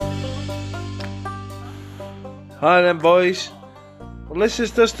Hi then, boys. Well, this is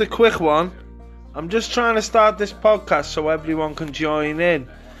just a quick one. I'm just trying to start this podcast so everyone can join in.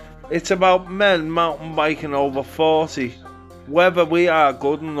 It's about men mountain biking over 40. Whether we are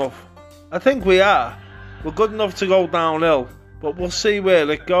good enough. I think we are. We're good enough to go downhill, but we'll see where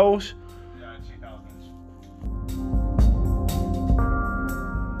it goes.